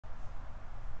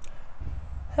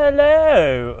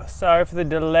Hello! Sorry for the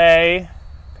delay.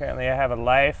 Apparently I have a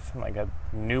life. I'm like a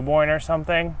newborn or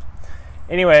something.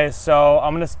 Anyways, so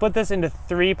I'm going to split this into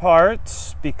 3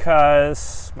 parts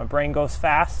because my brain goes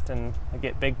fast and I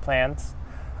get big plans.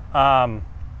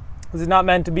 This is not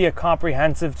meant to be a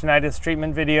comprehensive tinnitus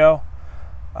treatment video.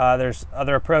 There's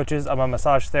other approaches. I'm a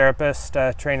massage therapist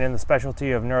trained in the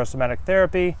specialty of neurosomatic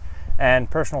therapy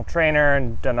and personal trainer,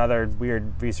 and done other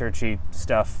weird researchy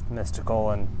stuff,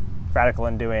 mystical and radical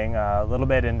undoing, a little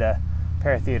bit into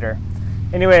paratheater.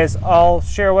 Anyways, I'll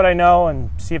share what I know and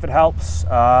see if it helps.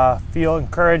 Feel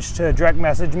encouraged to direct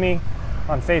message me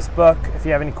on Facebook if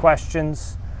you have any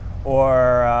questions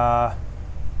or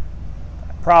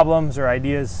problems or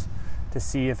ideas to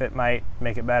see if it might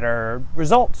make it better, or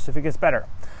results if it gets better.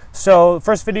 So the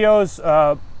first video is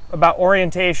about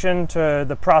orientation to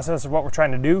the process of what we're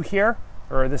trying to do here,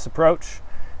 or this approach,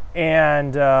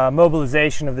 and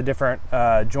mobilization of the different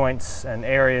joints and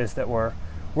areas that we're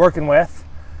working with.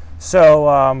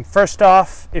 So first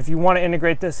off, if you want to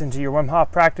integrate this into your Wim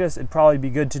Hof practice, it'd probably be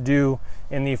good to do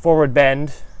in the forward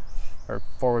bend, I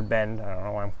don't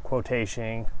know why I'm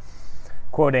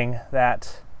quoting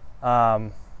that,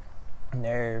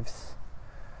 nerves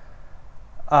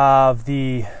of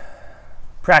the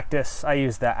practice. I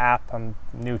use the app, I'm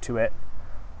new to it.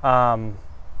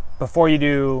 Before you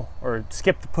do, or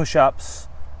skip the push-ups,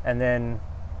 and then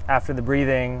after the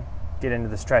breathing, get into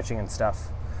the stretching and stuff.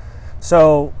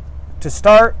 So to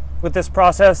start with this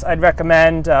process, I'd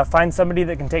recommend find somebody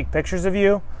that can take pictures of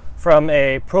you from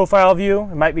a profile view.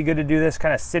 It might be good to do this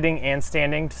kind of sitting and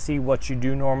standing to see what you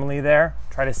do normally there.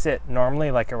 Try to sit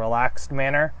normally, like a relaxed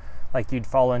manner, like you'd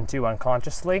fall into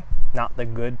unconsciously. Not the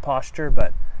good posture,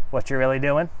 but what you're really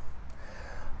doing.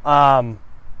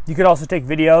 You could also take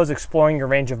videos exploring your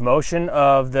range of motion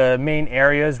of the main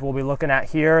areas we'll be looking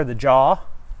at here: the jaw,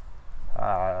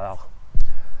 the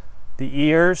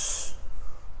ears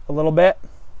a little bit,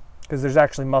 because there's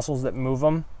actually muscles that move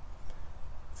them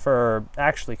for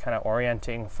actually kind of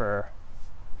orienting for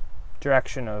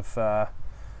direction of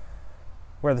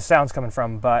where the sound's coming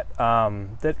from, but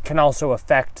that can also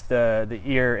affect the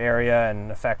ear area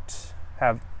and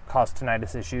cause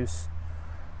tinnitus issues.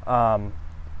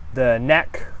 The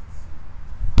neck,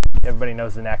 everybody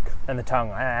knows the neck, and the tongue,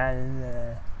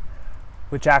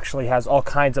 which actually has all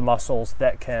kinds of muscles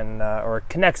that can, or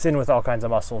connects in with all kinds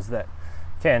of muscles that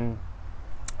can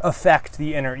affect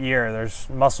the inner ear. There's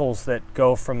muscles that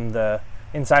go from the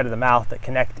inside of the mouth that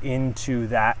connect into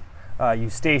that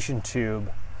eustachian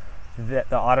tube,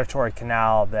 the auditory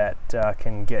canal, that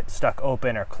can get stuck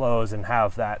open or close and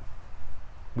have that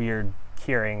weird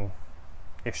hearing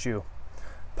issue,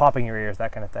 popping your ears,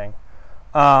 that kind of thing.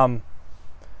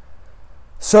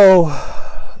 So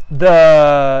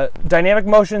the dynamic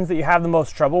motions that you have the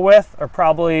most trouble with are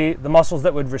probably the muscles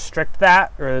that would restrict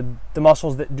that, or the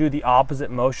muscles that do the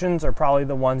opposite motions are probably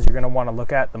the ones you're going to want to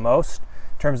look at the most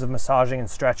in terms of massaging and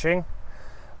stretching.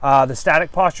 The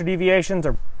static posture deviations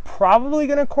are probably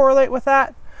going to correlate with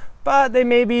that, but they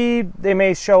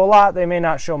may show a lot, they may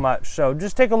not show much. So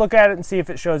just take a look at it and see if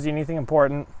it shows you anything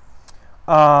important.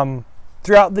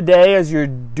 Throughout the day, as you're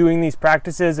doing these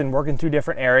practices and working through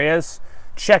different areas,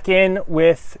 check in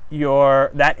with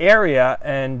that area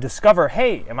and discover,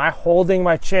 hey, am I holding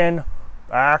my chin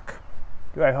back?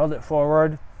 Do I hold it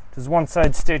forward? Does one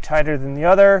side stay tighter than the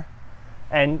other?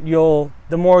 And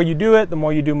the more you do it, the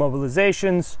more you do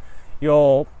mobilizations,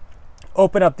 you'll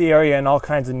open up the area in all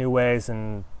kinds of new ways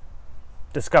and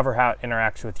discover how it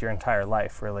interacts with your entire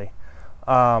life, really.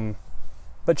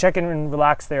 But check in and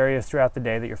relax the areas throughout the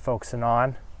day that you're focusing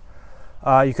on.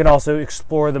 You can also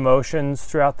explore the motions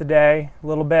throughout the day a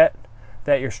little bit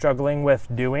that you're struggling with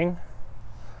doing.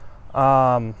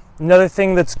 Another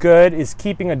thing that's good is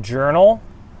keeping a journal.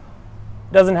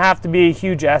 It doesn't have to be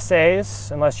huge essays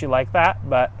unless you like that,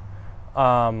 but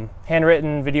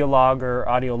handwritten, video log, or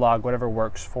audio log, whatever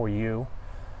works for you.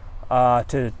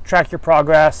 To track your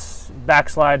progress,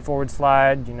 backslide, forward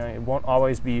slide, it won't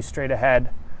always be straight ahead.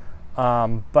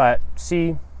 But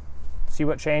see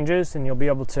what changes, and you'll be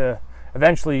able to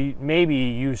eventually maybe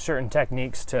use certain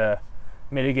techniques to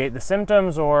mitigate the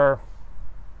symptoms or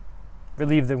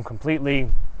relieve them completely.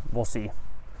 We'll see.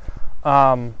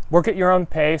 Work at your own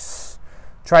pace.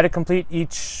 Try to complete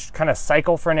each kind of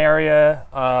cycle for an area,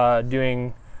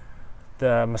 doing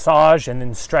the massage and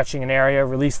then stretching an area,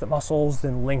 release the muscles,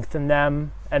 then lengthen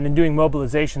them, and then doing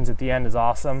mobilizations at the end is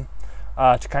awesome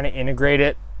to kind of integrate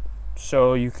it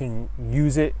so you can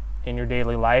use it in your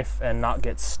daily life and not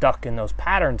get stuck in those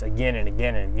patterns again and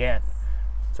again and again.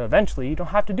 So eventually you don't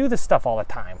have to do this stuff all the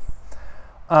time.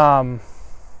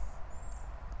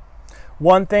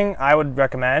 One thing I would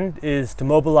recommend is to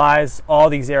mobilize all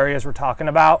these areas we're talking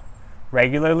about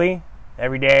regularly,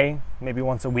 every day, maybe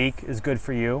once a week is good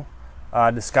for you.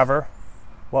 Discover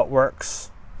what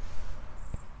works.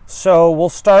 So we'll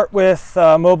start with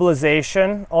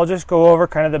mobilization. I'll just go over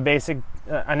kind of the basic,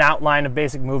 an outline of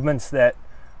basic movements that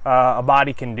a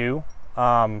body can do.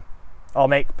 I'll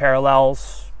make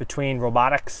parallels between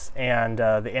robotics and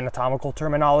the anatomical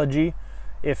terminology.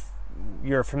 If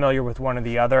you're familiar with one or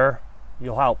the other,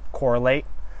 you'll help correlate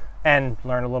and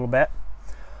learn a little bit.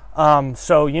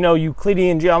 So, you know,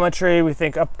 Euclidean geometry, we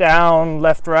think up, down,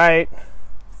 left, right,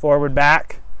 forward,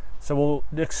 back. So we'll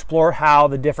explore how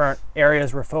the different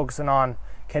areas we're focusing on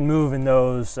can move in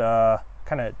those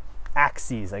kind of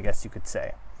axes, I guess you could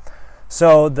say.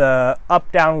 So the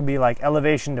up, down would be like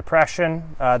elevation,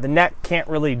 depression. The neck can't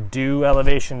really do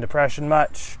elevation, depression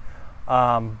much.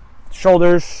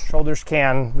 Shoulders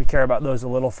can, we care about those a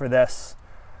little for this.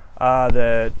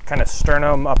 The kind of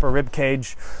sternum, upper rib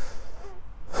cage,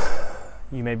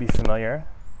 you may be familiar,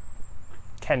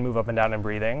 can move up and down in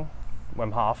breathing.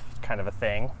 Wim Hof, kind of a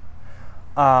thing.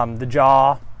 The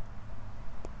jaw,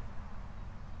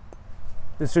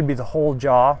 this would be the whole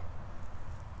jaw,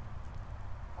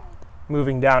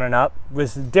 moving down and up.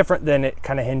 This is different than it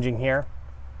kind of hinging here.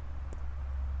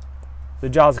 The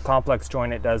jaw is a complex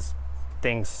joint. It does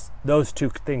things, those two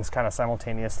things kind of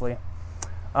simultaneously.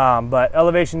 But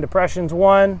elevation depression's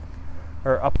one,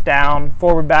 or up, down,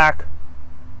 forward, back.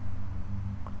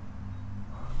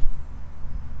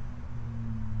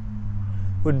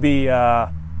 Would be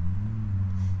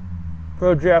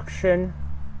projection,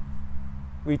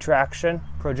 retraction,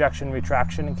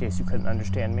 in case you couldn't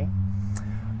understand me.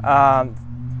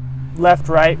 Left,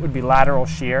 right would be lateral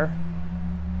shear.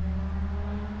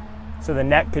 So the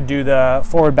neck could do the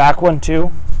forward, back one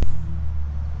too.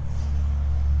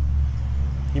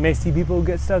 You may see people who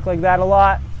get stuck like that a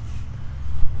lot,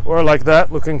 or like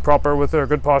that, looking proper with their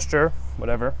good posture,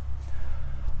 whatever.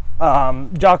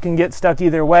 Jaw can get stuck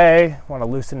either way, want to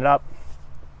loosen it up.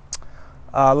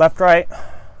 Left, right,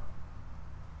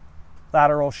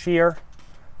 lateral shear.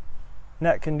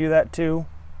 Neck can do that too.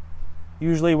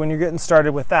 Usually when you're getting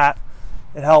started with that,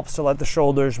 it helps to let the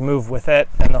shoulders move with it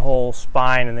and the whole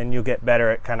spine, and then you'll get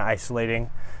better at kind of isolating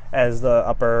as the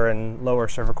upper and lower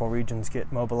cervical regions get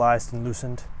mobilized and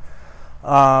loosened.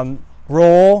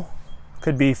 Roll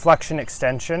could be flexion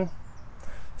extension.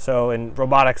 So in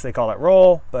robotics they call it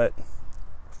roll, but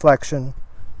flexion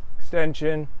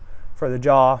extension for the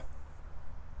jaw.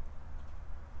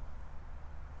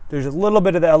 There's a little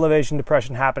bit of the elevation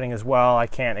depression happening as well. I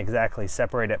can't exactly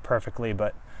separate it perfectly,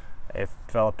 but I've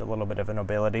developed a little bit of an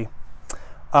ability.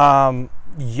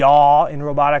 Yaw in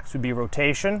robotics would be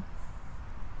rotation.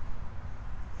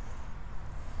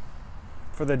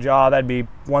 For the jaw, that'd be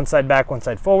one side back, one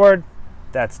side forward.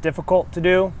 That's difficult to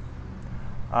do.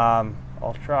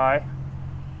 I'll try.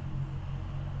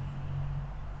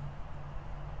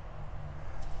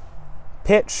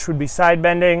 Pitch would be side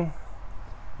bending.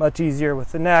 Much easier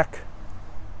with the neck.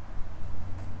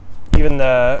 Even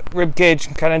the rib cage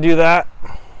can kind of do that.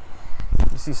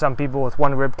 You see some people with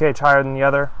one rib cage higher than the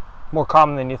other. More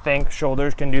common than you think.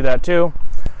 Shoulders can do that too.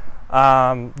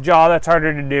 Jaw, that's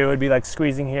harder to do. It'd be like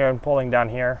squeezing here and pulling down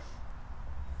here.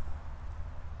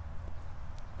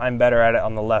 I'm better at it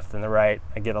on the left than the right.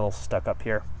 I get a little stuck up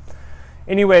here.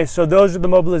 Anyway, so those are the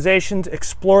mobilizations.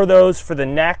 Explore those for the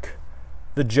neck,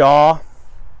 the jaw,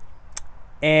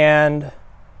 and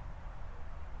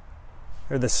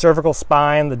or the cervical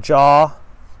spine, the jaw,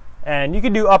 and you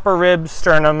can do upper ribs,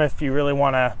 sternum if you really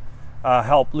want to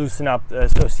help loosen up the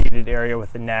associated area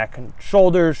with the neck. And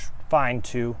shoulders, fine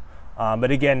too, but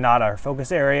again, not our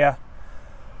focus area.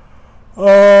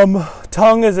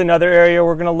 Tongue is another area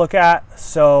we're going to look at.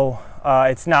 So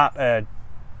it's not a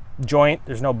joint,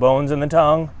 there's no bones in the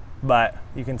tongue, but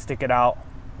you can stick it out.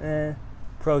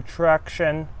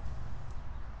 Protraction,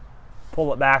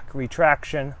 pull it back,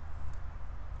 retraction.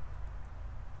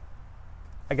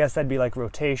 I guess that'd be like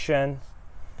rotation.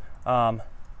 Flexion,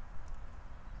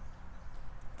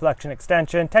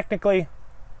 extension. Technically,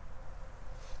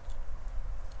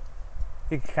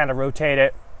 you can kind of rotate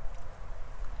it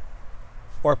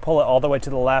or pull it all the way to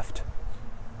the left,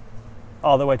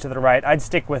 all the way to the right. I'd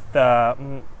stick with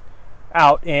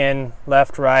out, in,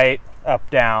 left, right, up,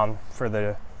 down for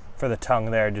the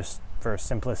tongue there, just for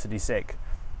simplicity's sake.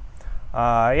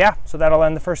 Yeah, so that'll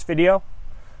end the first video.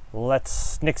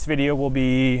 Next video will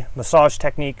be massage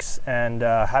techniques and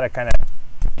how to kind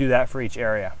of do that for each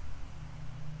area.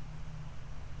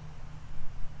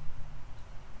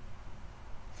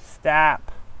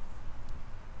 Stop.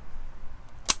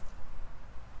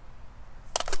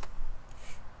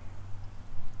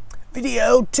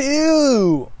 Video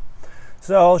 2.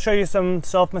 So I'll show you some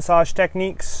self-massage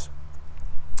techniques.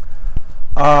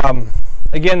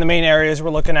 Again, the main areas we're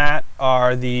looking at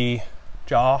are the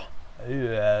jaw.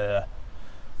 We'll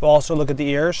also look at the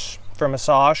ears for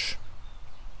massage,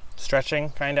 stretching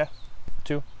kinda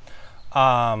too.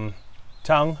 Tongue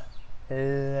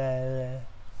and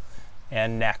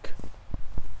neck.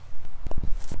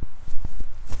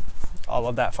 All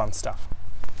of that fun stuff.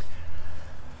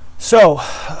 So,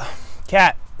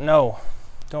 cat, no,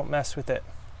 don't mess with it.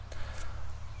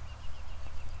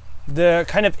 The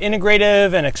kind of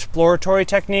integrative and exploratory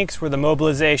techniques were the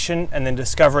mobilization and then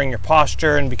discovering your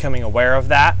posture and becoming aware of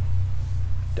that.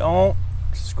 Don't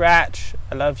scratch.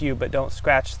 I love you, but don't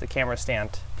scratch the camera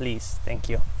stand, please. Thank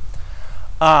you.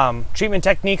 Treatment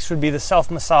techniques would be the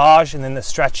self-massage and then the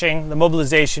stretching. The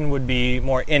mobilization would be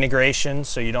more integration,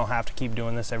 so you don't have to keep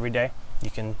doing this every day.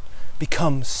 You can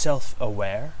become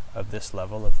self-aware of this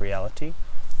level of reality.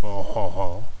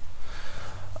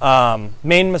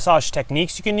 Main massage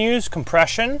techniques you can use: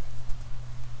 compression,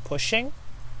 pushing,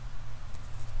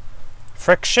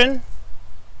 friction,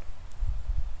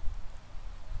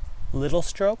 little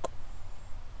stroke.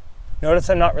 Notice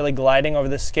I'm not really gliding over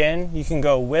the skin. You can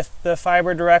go with the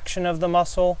fiber direction of the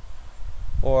muscle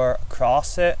or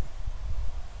across it.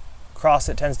 Across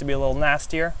it tends to be a little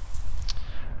nastier.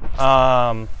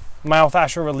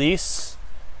 Myofascial release,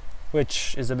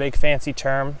 which is a big fancy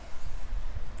term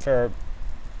for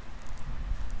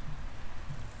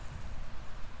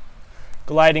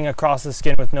gliding across the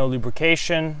skin with no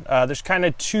lubrication. There's kind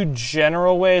of two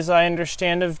general ways I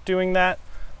understand of doing that.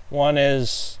 One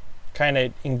is kind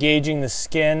of engaging the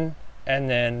skin and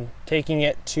then taking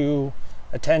it to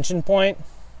a tension point.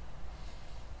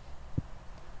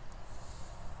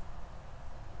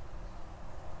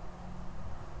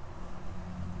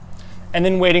 And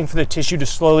then waiting for the tissue to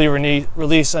slowly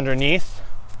release underneath.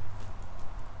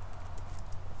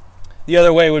 The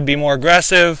other way would be more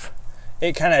aggressive.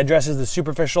 It kind of addresses the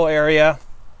superficial area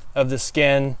of the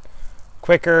skin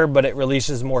quicker, but it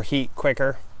releases more heat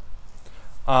quicker.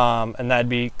 And that'd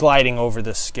be gliding over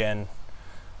the skin.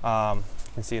 You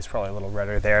can see it's probably a little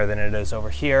redder there than it is over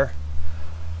here.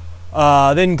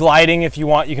 Then gliding, if you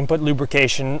want, you can put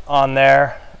lubrication on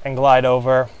there and glide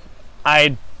over.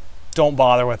 I don't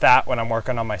bother with that when I'm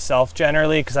working on myself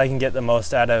generally, because I can get the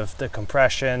most out of the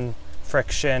compression,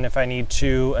 friction if I need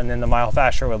to, and then the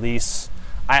myofascial release.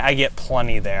 I get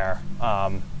plenty there.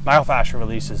 Myofascial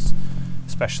release is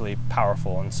especially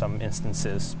powerful in some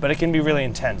instances, but it can be really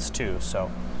intense too,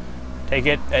 so take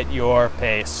it at your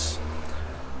pace.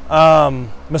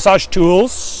 Massage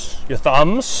tools, your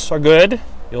thumbs are good.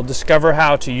 You'll discover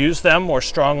how to use them more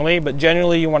strongly, but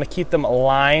generally you want to keep them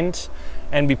aligned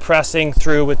and be pressing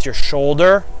through with your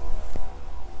shoulder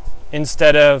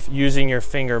instead of using your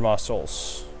finger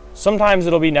muscles. Sometimes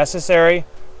it'll be necessary.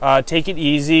 Take it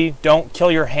easy. Don't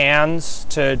kill your hands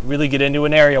to really get into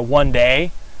an area one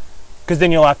day, because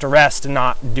then you'll have to rest and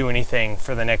not do anything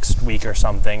for the next week or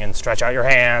something and stretch out your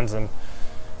hands and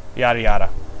yada yada.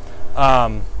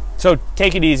 So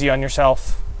take it easy on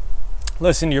yourself.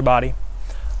 Listen to your body.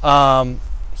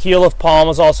 Heel of palm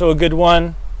is also a good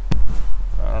one.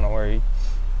 I don't know where you,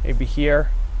 maybe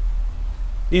here.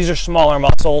 These are smaller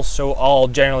muscles, so I'll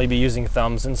generally be using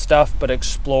thumbs and stuff, but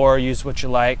explore, use what you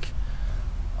like.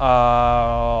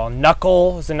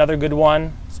 Knuckle is another good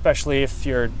one, especially if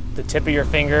the tip of your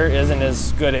finger isn't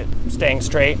as good at staying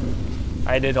straight.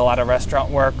 I did a lot of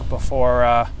restaurant work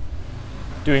before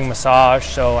doing massage,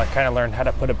 so I kind of learned how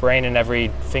to put a brain in every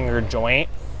finger joint.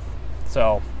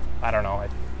 So I don't know, I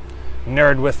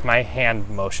nerd with my hand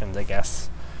motions, I guess.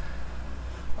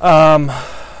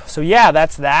 So yeah,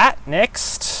 that's that.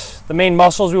 Next, the main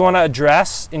muscles we want to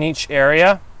address in each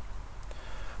area.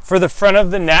 For the front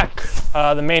of the neck,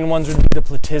 the main ones would be the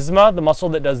platysma, the muscle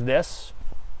that does this.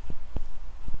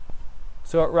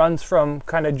 So it runs from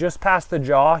kind of just past the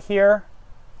jaw here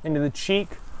into the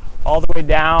cheek, all the way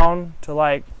down to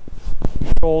like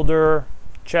shoulder,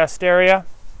 chest area.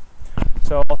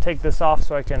 So I'll take this off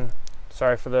so I can,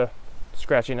 sorry for the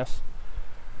scratchiness,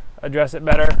 address it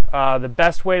better. The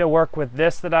best way to work with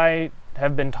this that I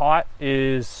have been taught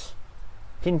is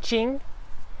pinching.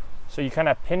 So you kind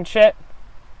of pinch it,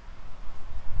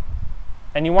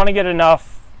 and you want to get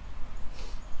enough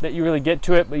that you really get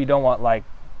to it, but you don't want like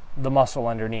the muscle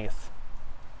underneath.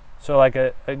 So like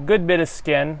a good bit of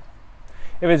skin.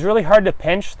 If it's really hard to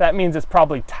pinch, that means it's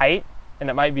probably tight and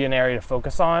it might be an area to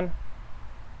focus on.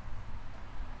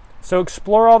 So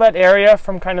explore all that area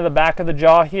from kind of the back of the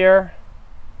jaw here,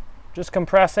 just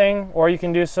compressing, or you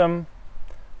can do some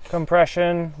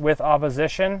compression with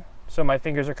opposition. So my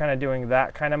fingers are kind of doing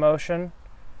that kind of motion.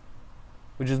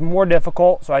 which is more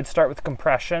difficult. So I'd start with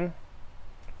compression.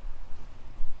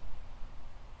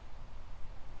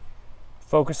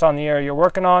 Focus on the area you're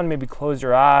working on. Maybe close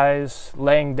your eyes.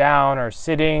 Laying down or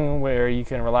sitting where you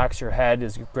can relax your head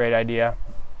is a great idea.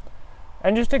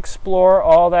 And just explore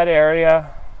all that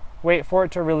area. Wait for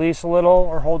it to release a little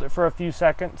or hold it for a few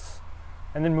seconds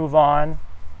and then move on.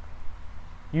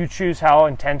 You choose how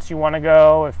intense you want to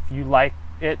go. If you like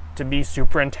it to be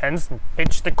super intense,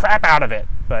 pinch the crap out of it,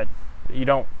 but you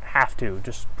don't have to.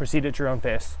 Just proceed at your own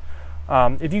pace.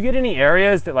 If you get any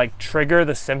areas that like trigger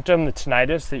the symptom, the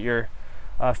tinnitus that you're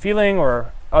feeling,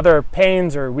 or other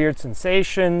pains or weird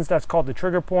sensations, that's called the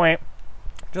trigger point.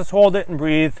 Just hold it and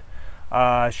breathe.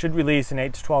 Should release in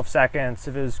 8 to 12 seconds.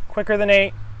 If it's quicker than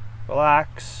 8,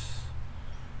 relax,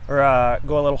 or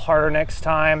go a little harder next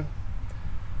time.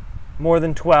 More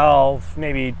than 12,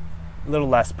 maybe a little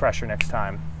less pressure next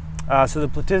time. So the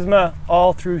platysma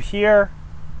all through here.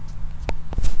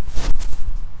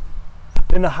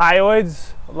 Then the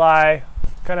hyoids lie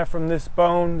kind of from this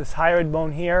bone, this hyoid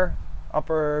bone here,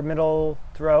 upper middle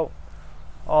throat,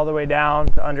 all the way down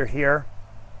to under here.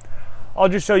 I'll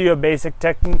just show you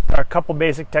a couple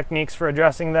basic techniques for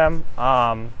addressing them.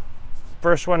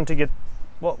 First one to get,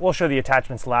 we'll show the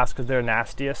attachments last because they're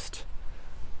nastiest.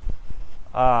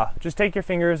 Just take your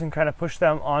fingers and kind of push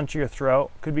them onto your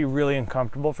throat. Could be really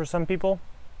uncomfortable for some people.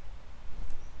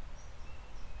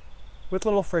 With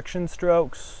little friction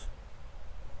strokes.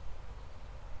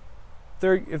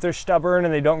 If they're stubborn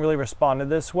and they don't really respond to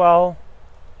this well,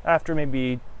 after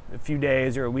maybe a few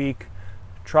days or a week,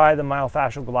 try the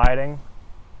myofascial gliding.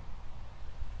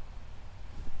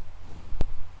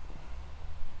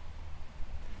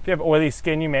 If you have oily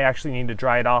skin, you may actually need to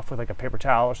dry it off with like a paper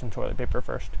towel or some toilet paper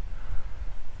first.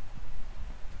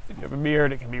 If you have a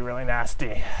beard, it can be really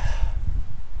nasty.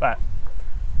 But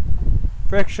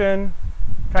friction,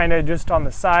 kind of just on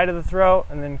the side of the throat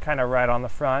and then kind of right on the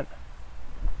front.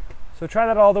 So try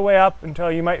that all the way up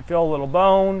until you might feel a little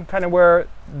bone, kind of where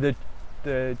the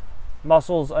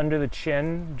muscles under the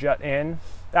chin jut in.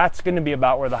 That's going to be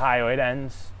about where the hyoid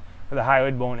ends, where the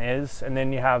hyoid bone is. And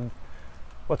then you have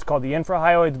what's called the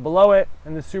infrahyoids below it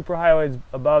and the suprahyoids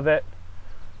above it.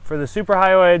 For the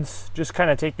suprahyoids, just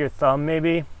kind of take your thumb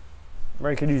maybe,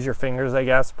 or you could use your fingers, I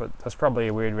guess, but that's probably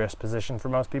a weird wrist position for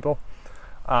most people.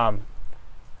 And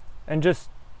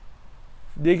just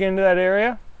dig into that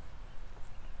area.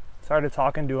 It's hard to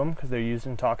talk into them because they're used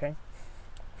in talking.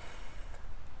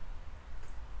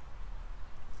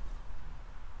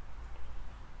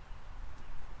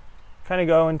 Kind of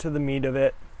go into the meat of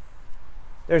it.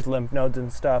 There's lymph nodes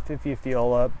and stuff if you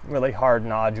feel a really hard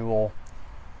nodule.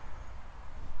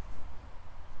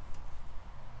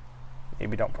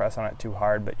 Maybe don't press on it too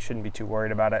hard, but you shouldn't be too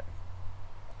worried about it.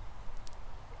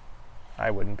 I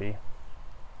wouldn't be.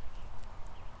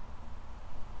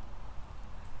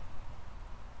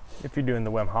 If you're doing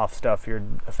the Wim Hof stuff, you're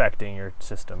affecting your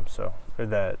system, so, or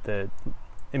the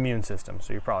immune system,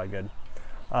 so you're probably good.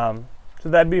 So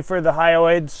that'd be for the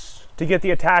hyoids. To get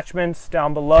the attachments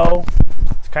down below,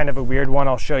 it's kind of a weird one.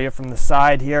 I'll show you from the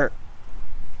side here.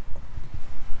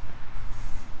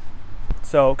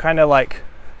 So kind of like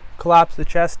collapse the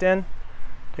chest in,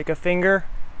 take a finger,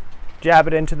 jab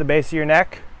it into the base of your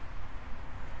neck,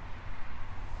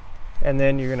 and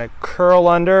then you're going to curl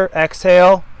under,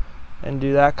 exhale, and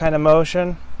do that kind of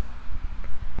motion.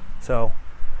 So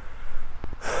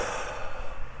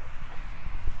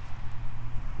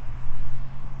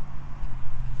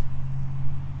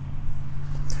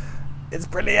it's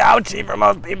pretty ouchy for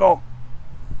most people.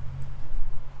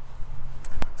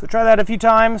 So try that a few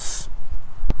times.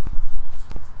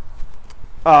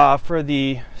 For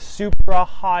the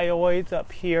suprahyoids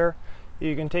up here,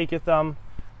 you can take your thumb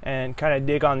and kind of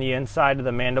dig on the inside of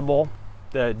the mandible,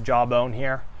 the jawbone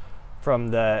here, from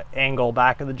the angle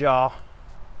back of the jaw.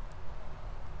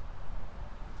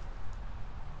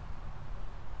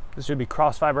 This would be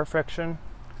cross fiber friction.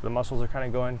 The muscles are kind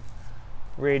of going,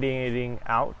 radiating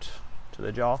out to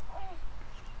the jaw.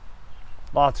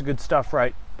 Lots of good stuff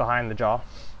right behind the jaw.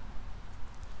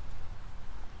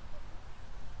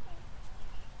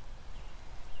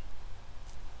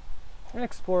 And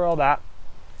explore all that.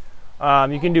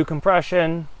 You can do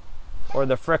compression or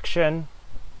the friction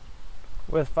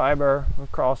with fiber or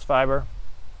cross fiber,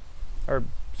 or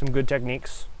some good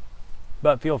techniques,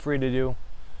 but feel free to do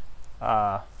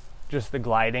just the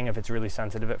gliding if it's really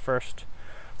sensitive at first.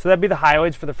 So that'd be the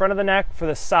hyoids for the front of the neck. For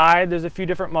the side, there's a few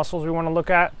different muscles we want to look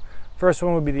at. First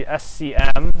one would be the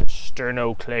SCM,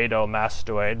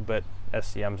 sternocleidomastoid, but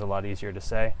SCM is a lot easier to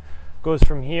say. Goes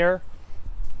from here,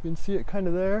 you can see it kind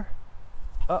of there,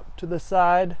 up to the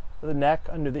side of the neck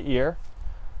under the ear.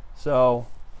 So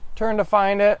turn to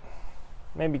find it,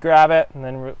 maybe grab it, and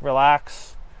then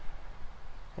relax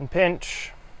and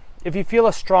pinch. If you feel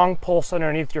a strong pulse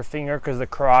underneath your finger, because the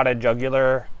carotid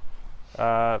jugular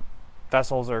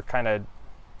vessels are kind of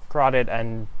carotid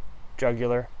and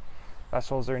jugular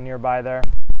vessels are nearby there.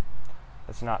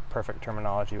 That's not perfect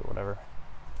terminology, but whatever.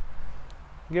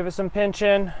 Give it some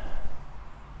pinching.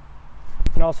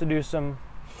 You can also do some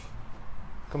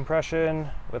compression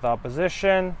with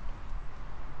opposition.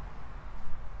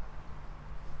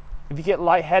 If you get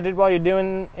lightheaded while you're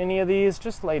doing any of these,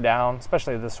 just lay down,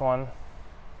 especially this one.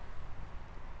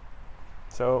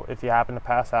 So if you happen to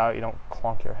pass out, you don't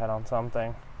clunk your head on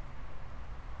something.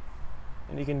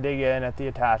 And you can dig in at the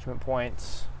attachment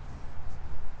points.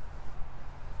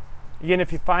 Again,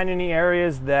 if you find any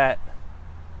areas that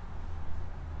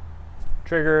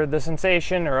trigger the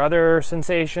sensation or other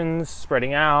sensations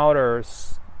spreading out or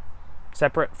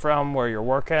separate from where you're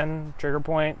working, trigger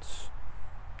points,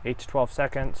 8 to 12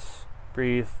 seconds,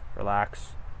 breathe,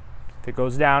 relax. If it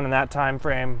goes down in that time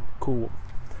frame, cool.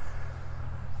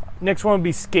 Next one would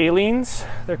be scalenes.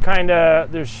 They're kind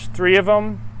of, there's 3 of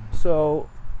them. So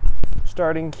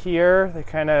starting here, they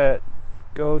kind of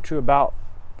go to about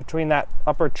between that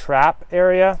upper trap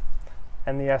area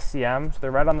and the SCM. So they're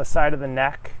right on the side of the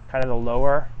neck, kind of the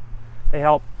lower. They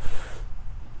help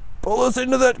pull us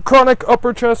into that chronic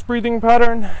upper chest breathing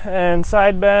pattern and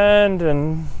side bend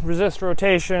and resist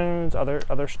rotations,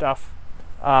 other stuff.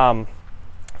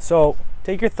 So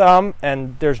take your thumb,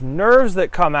 and there's nerves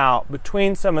that come out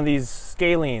between some of these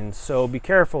scalenes. So be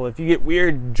careful. If you get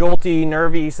weird, jolty,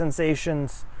 nervy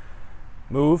sensations,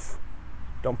 move.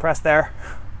 Don't press there.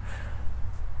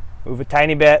 Move a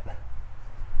tiny bit.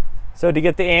 So to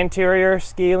get the anterior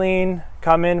scalene,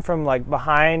 come in from like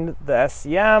behind the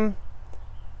SCM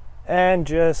and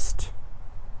just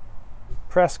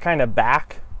press kind of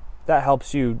back. That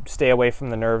helps you stay away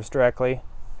from the nerves directly.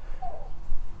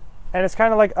 And it's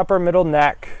kind of like upper middle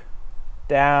neck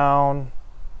down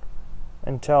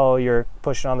until you're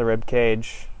pushing on the rib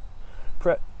cage.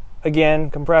 Again,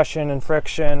 compression and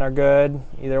friction are good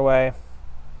either way.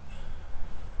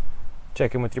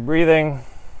 Check in with your breathing.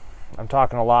 I'm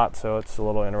talking a lot, so it's a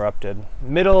little interrupted.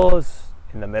 Middle is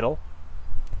in the middle.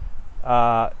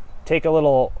 Take a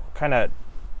little kind of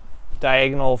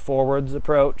diagonal forwards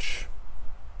approach.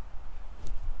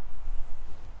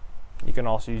 You can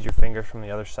also use your fingers from the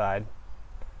other side.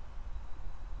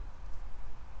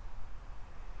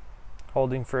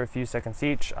 Holding for a few seconds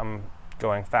each. I'm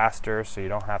going faster, so you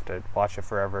don't have to watch a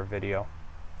forever video.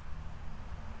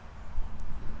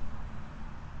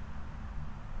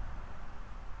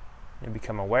 You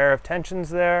become aware of tensions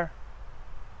there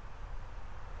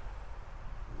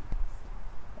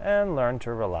and learn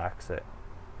to relax it.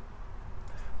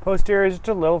 Posterior is just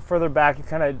a little further back. You're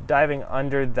kind of diving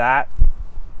under that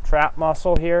trap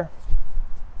muscle here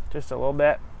just a little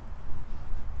bit,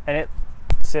 and it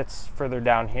sits further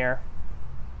down here,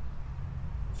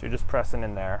 so you're just pressing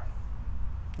in there.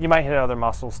 You might hit other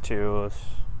muscles too,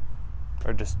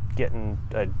 or just getting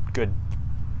a good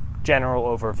general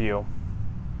overview.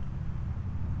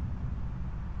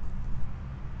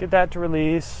 Get that to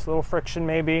release, a little friction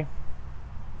maybe.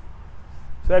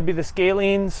 So that'd be the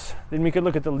scalenes. Then we could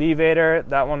look at the levator.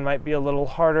 That one might be a little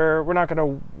harder. We're not going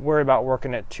to worry about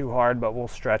working it too hard, but we'll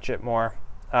stretch it more.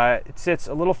 It sits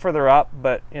a little further up,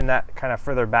 but in that kind of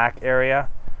further back area.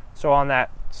 So on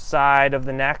that side of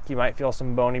the neck, you might feel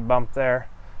some bony bump there.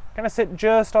 Kind of sit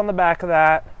just on the back of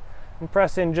that and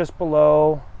press in just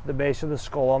below the base of the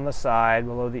skull on the side,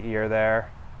 below the ear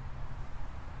there.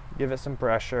 Give it some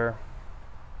pressure.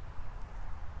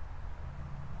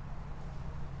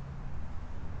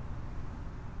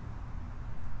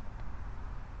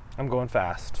 I'm going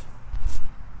fast.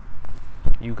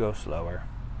 You go slower.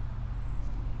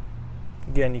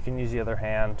 Again, you can use the other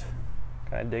hand,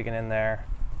 kind of digging in there.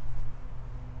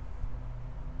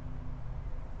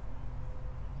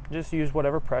 Just use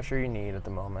whatever pressure you need at the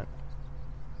moment.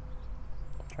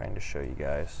 I'm trying to show you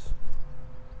guys.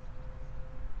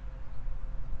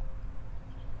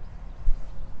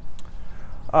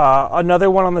 Another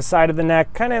one on the side of the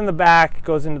neck, kind of in the back,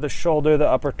 goes into the shoulder, the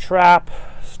upper trap,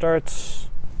 starts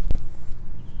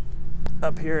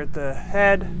up here at the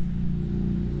head.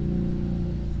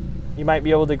 You might be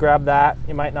able to grab that,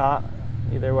 you might not,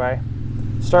 either way.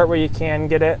 Start where you can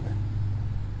get it.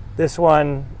 This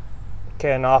one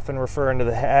can often refer into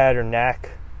the head or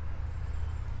neck.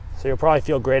 So you'll probably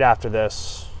feel great after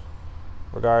this,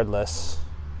 regardless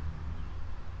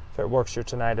if it works your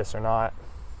tinnitus or not.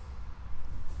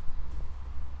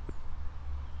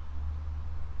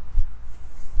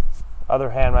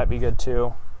 Other hand might be good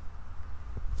too.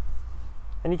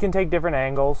 And you can take different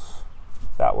angles.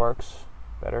 That works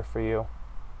better for you.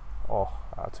 Oh,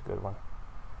 that's a good one.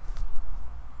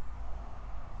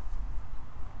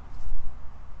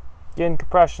 Again,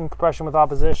 compression with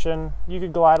opposition. You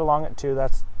could glide along it too.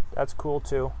 That's cool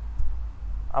too.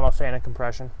 I'm a fan of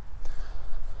compression.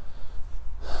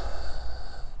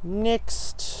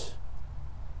 Next,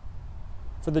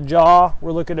 for the jaw,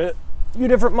 we're looking at a few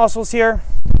different muscles here.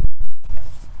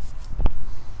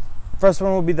 First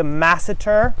one will be the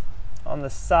masseter on the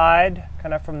side,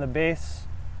 kind of from the base,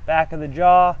 back of the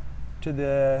jaw to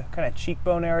the kind of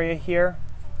cheekbone area here,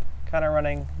 kind of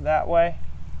running that way.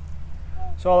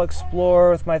 So I'll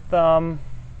explore with my thumb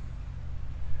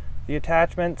the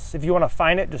attachments. If you want to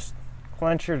find it, just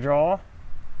clench your jaw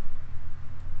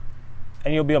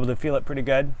and you'll be able to feel it pretty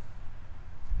good.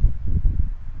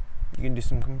 You can do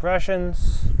some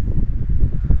compressions,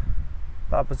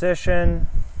 opposition.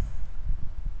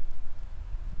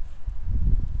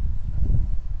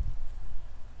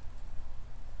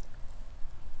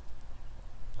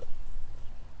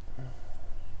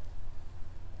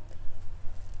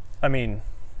 I mean,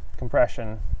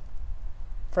 compression,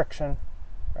 friction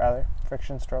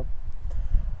stroke.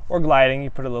 Or gliding, you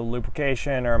put a little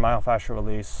lubrication or a myofascial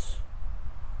release.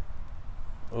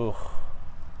 Ooh.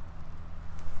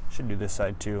 Should do this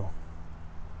side too.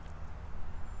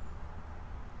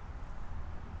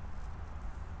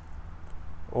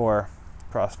 Or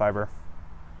cross fiber.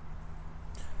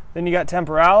 Then you got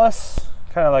temporalis,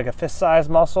 kind of like a fist-sized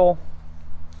muscle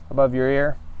above your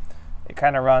ear. It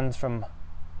kind of runs from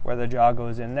where the jaw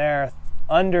goes in there,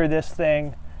 under this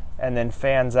thing, and then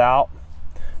fans out.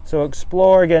 So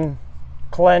explore, again,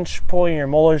 clench, pulling your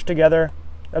molars together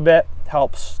a bit,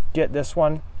 helps get this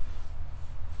one.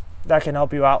 That can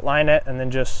help you outline it, and then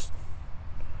just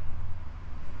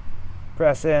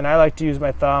press in. I like to use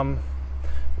my thumb.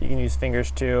 You can use fingers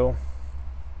too.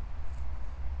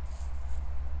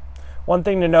 One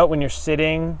thing to note when you're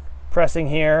sitting, pressing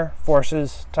here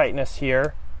forces tightness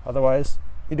here. Otherwise,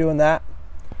 you're doing that.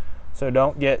 So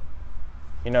don't get,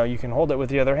 you can hold it with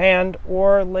the other hand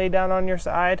or lay down on your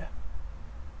side.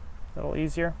 A little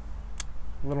easier,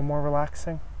 a little more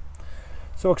relaxing.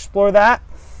 So explore that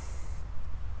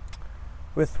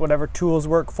with whatever tools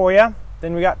work for you.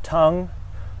 Then we got tongue.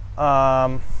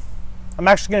 I'm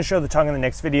actually going to show the tongue in the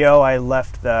next video. I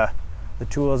left the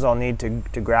tools I'll need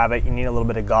to grab it. You need a little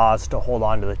bit of gauze to hold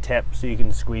on to the tip so you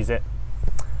can squeeze it.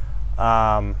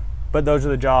 But those are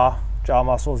the jaw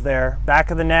muscles there.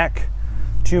 Back of the neck,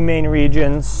 two main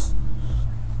regions.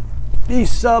 The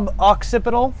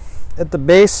suboccipital at the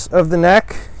base of the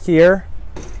neck here,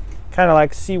 kind of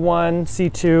like C1,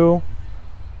 C2.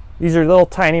 These are little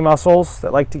tiny muscles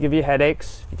that like to give you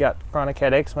headaches. If you got chronic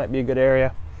headaches, might be a good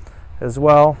area as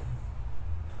well.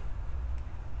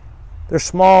 They're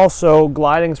small, so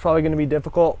gliding is probably going to be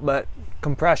difficult, but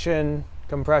compression,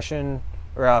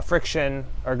 or friction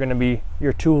are going to be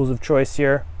your tools of choice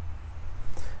here.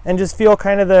 And just feel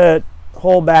kind of the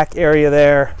whole back area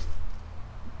there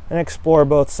and explore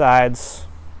both sides.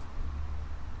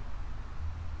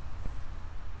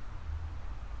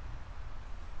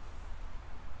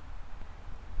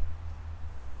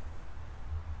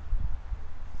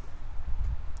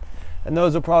 And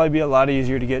those will probably be a lot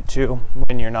easier to get to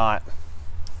when you're not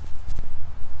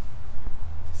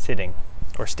sitting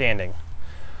or standing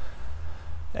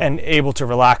and able to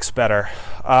relax better.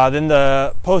 Then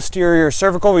the posterior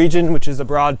cervical region, which is a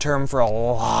broad term for a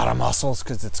lot of muscles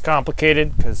because it's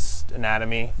complicated, because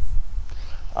anatomy.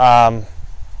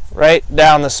 Right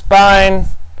down the spine.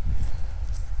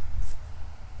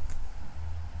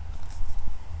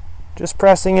 Just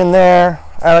pressing in there.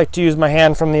 I like to use my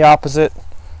hand from the opposite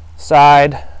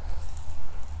side,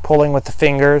 pulling with the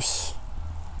fingers.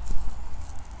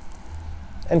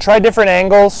 And try different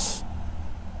angles.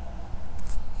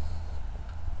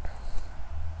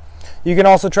 You can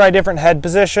also try different head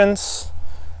positions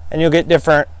and you'll get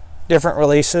different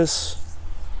releases.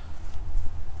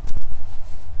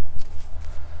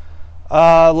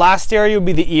 Last area would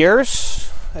be the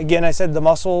ears. Again, I said the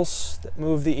muscles that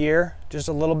move the ear just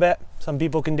a little bit. Some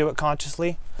people can do it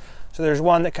consciously. So there's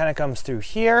one that kind of comes through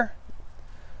here.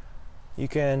 You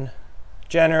can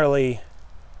generally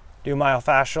do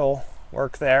myofascial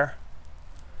work there.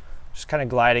 Just kind of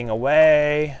gliding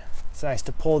away. It's nice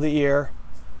to pull the ear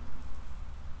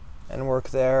and work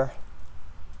there.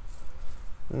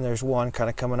 And there's one kind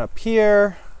of coming up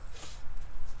here.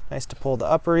 Nice to pull the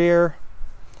upper ear.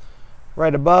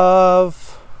 Right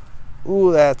above.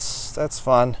 Ooh, that's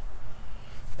fun.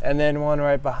 And then one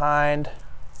right behind.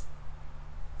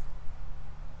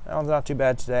 That one's not too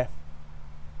bad today.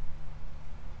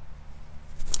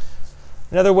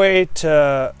 Another way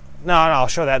to, no, I'll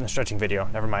show that in the stretching video,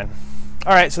 never mind.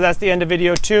 All right, so that's the end of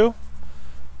video 2.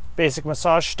 Basic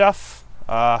massage stuff.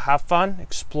 Have fun,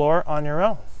 explore on your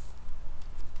own.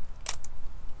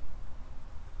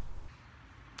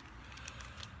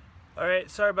 All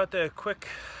right, sorry about the quick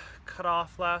cut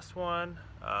off last one.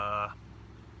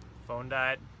 Phone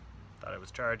died, thought it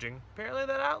was charging. Apparently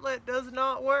that outlet does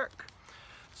not work.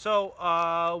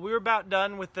 So we were about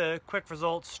done with the quick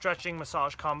results stretching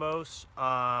massage combos.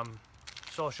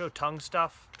 So I'll show tongue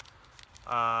stuff.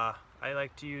 I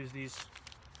like to use these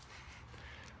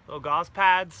little gauze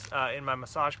pads in my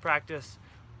massage practice,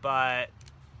 but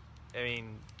I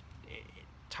mean,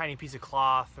 tiny piece of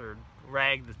cloth or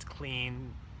rag that's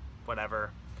clean,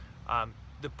 whatever.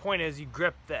 The point is you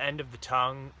grip the end of the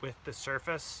tongue with the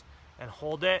surface and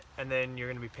hold it, and then you're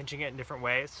going to be pinching it in different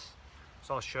ways.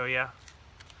 So I'll show you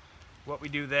what we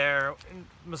do there. In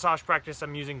massage practice,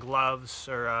 I'm using gloves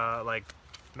or like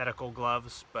medical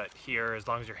gloves, but here, as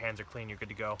long as your hands are clean, you're good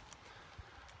to go.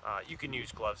 You can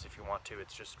use gloves if you want to,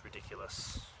 it's just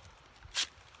ridiculous.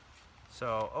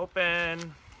 So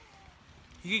open.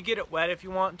 You can get it wet if you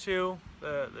want to.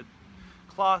 The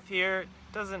cloth here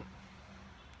doesn't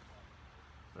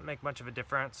make much of a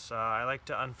difference. I like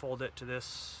to unfold it to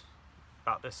this,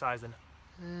 about this size,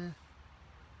 and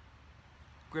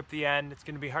grip the end. It's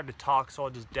going to be hard to talk, so I'll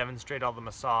just demonstrate all the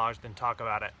massage, then talk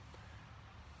about it.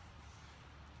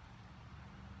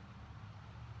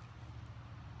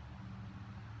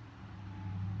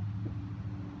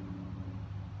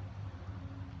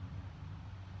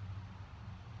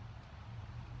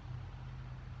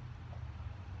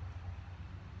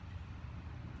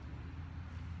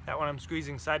 That one I'm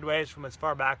squeezing sideways from as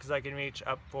far back as I can reach,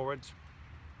 up, forwards.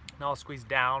 And I'll squeeze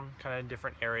down, kind of in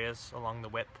different areas along the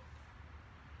width.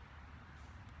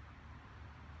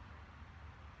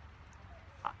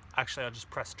 Actually, I'll just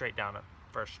press straight down it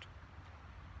first.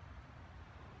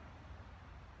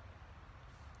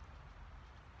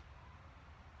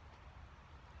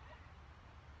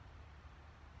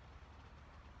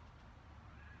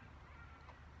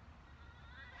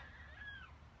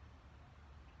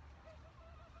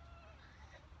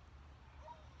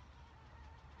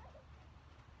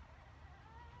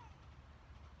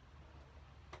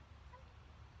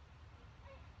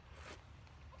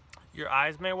 Your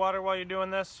eyes may water while you're doing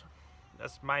this.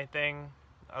 That's my thing.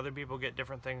 Other people get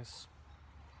different things.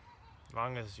 As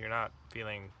long as you're not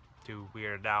feeling too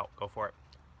weirded out, go for it.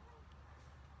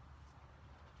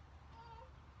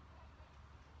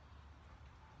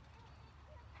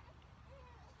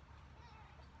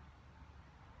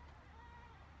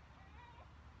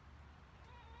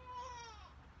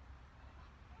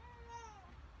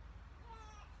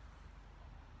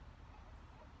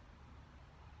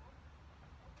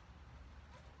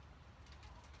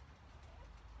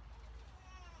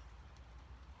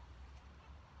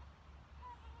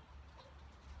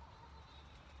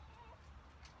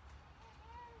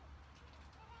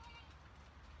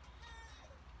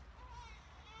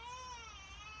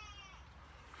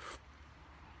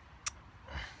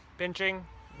 Pinching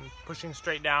and pushing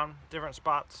straight down, different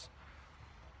spots.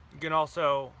 You can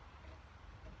also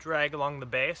drag along the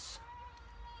base.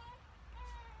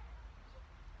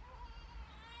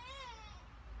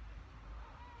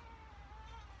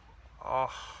 Oh.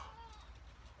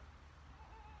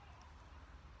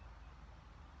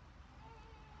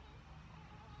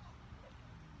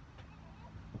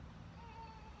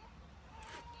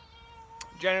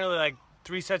 Generally like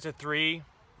 3 sets of 3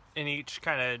 in each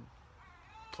kind of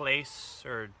place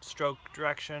or stroke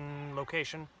direction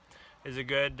location is a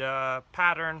good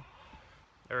pattern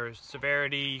or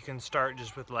severity. You can start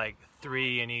just with like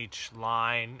 3 in each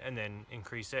line and then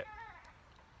increase it.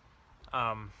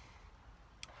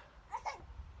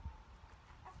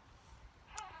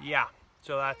 Yeah,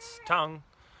 so that's tongue.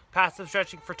 Passive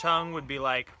stretching for tongue would be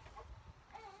like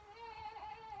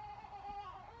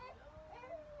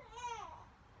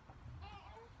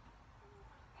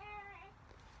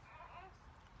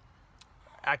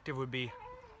active would be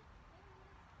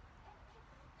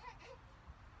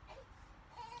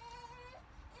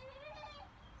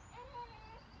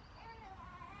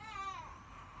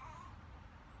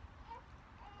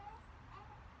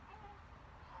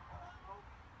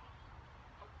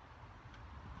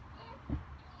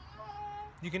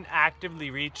you can actively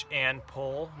reach and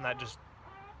pull, and that just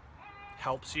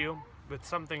helps you. With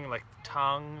something like the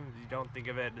tongue, you don't think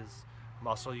of it as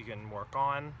muscle you can work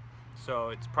on, so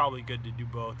it's probably good to do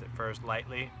both at first,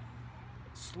 lightly.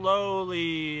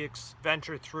 Slowly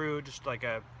venture through just like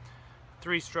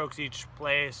 3 strokes each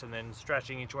place and then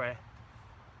stretching each way.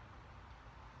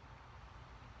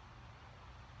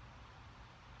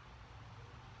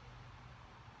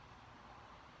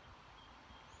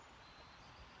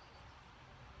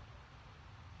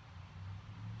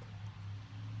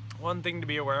 one thing to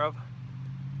be aware of.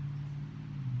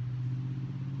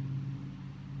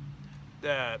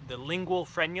 The lingual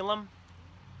frenulum,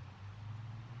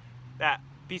 that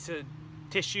piece of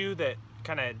tissue that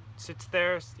kind of sits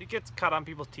there, it gets cut on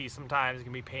people's teeth sometimes. It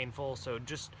can be painful, so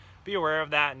just be aware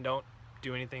of that and don't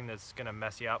do anything that's gonna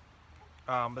mess you up.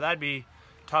 But that'd be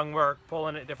tongue work,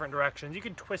 pulling it different directions. You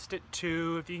can twist it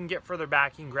too. If you can get further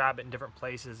back, you can grab it in different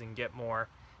places and get more,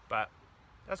 but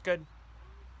that's good.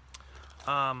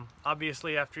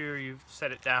 Obviously after you've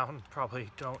set it down, probably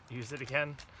don't use it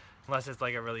again unless it's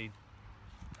like a really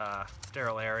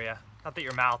sterile area. Not that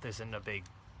your mouth isn't a big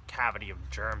cavity of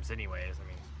germs anyways. I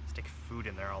mean, stick food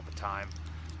in there all the time,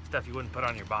 stuff you wouldn't put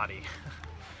on your body.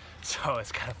 So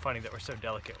it's kind of funny that we're so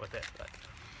delicate with it, but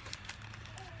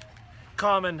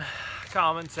common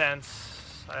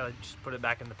sense. I just put it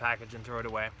back in the package and throw it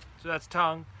away. So that's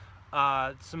tongue.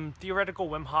 Some theoretical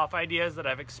Wim Hof ideas that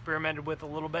I've experimented with a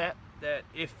little bit that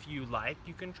if you like,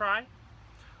 you can try.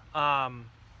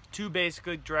 Two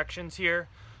basic directions here.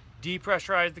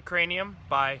 Depressurize the cranium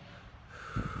by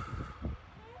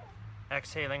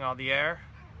exhaling all the air.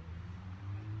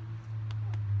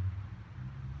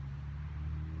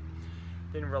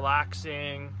 Then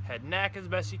relaxing head and neck as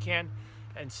best you can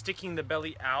and sticking the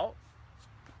belly out.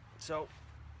 So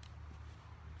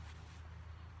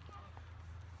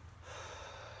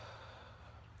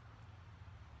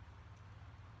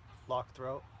lock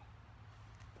throat.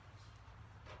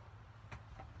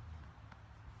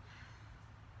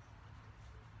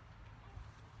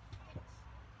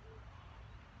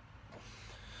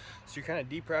 So you're kind of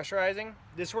depressurizing.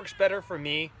 This works better for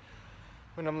me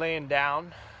when I'm laying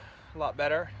down, a lot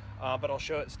better, but I'll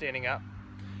show it standing up.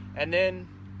 And then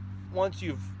once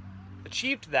you've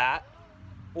achieved that,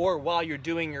 or while you're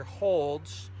doing your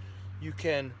holds, you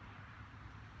can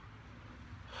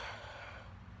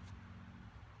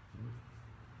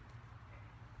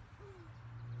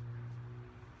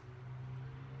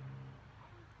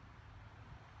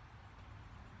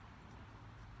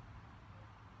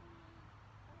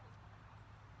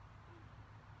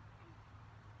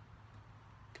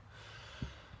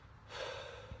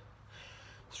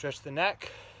stretch the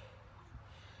neck,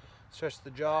 stretch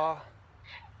the jaw,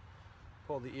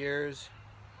 pull the ears,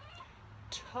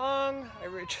 tongue.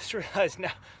 I just realized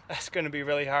now that's going to be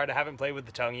really hard. I haven't played with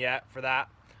the tongue yet for that,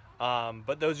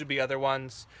 but those would be other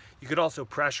ones. You could also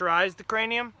pressurize the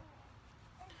cranium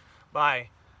by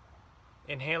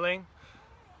inhaling.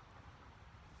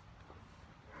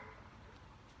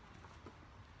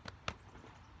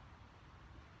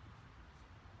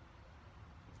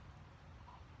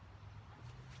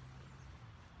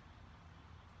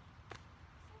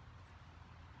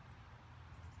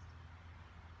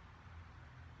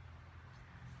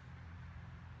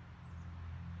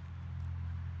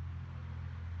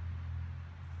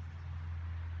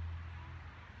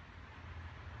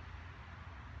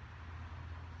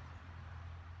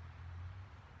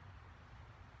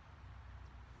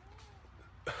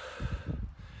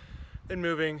 Then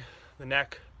moving the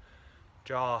neck,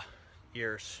 jaw,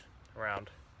 ears around.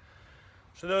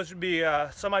 So those would be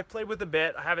some I've played with a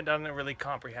bit. I haven't done a really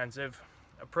comprehensive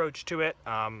approach to it.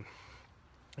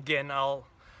 Again,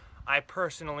 I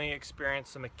personally experience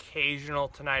some occasional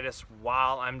tinnitus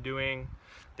while I'm doing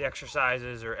the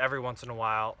exercises, or every once in a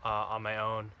while on my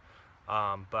own.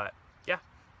 But yeah,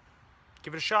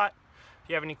 give it a shot. If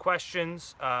you have any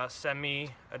questions, send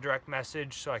me a direct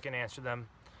message so I can answer them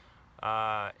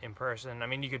in person. I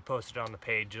mean, you could post it on the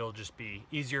page. It'll just be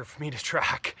easier for me to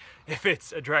track if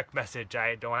it's a direct message.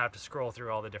 I don't have to scroll through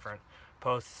all the different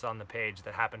posts on the page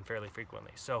that happen fairly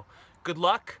frequently. So good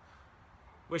luck.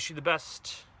 Wish you the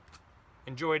best.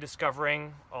 Enjoy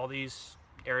discovering all these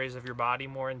areas of your body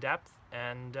more in depth,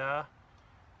 and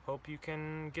hope you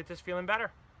can get this feeling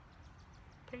better.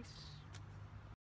 Peace.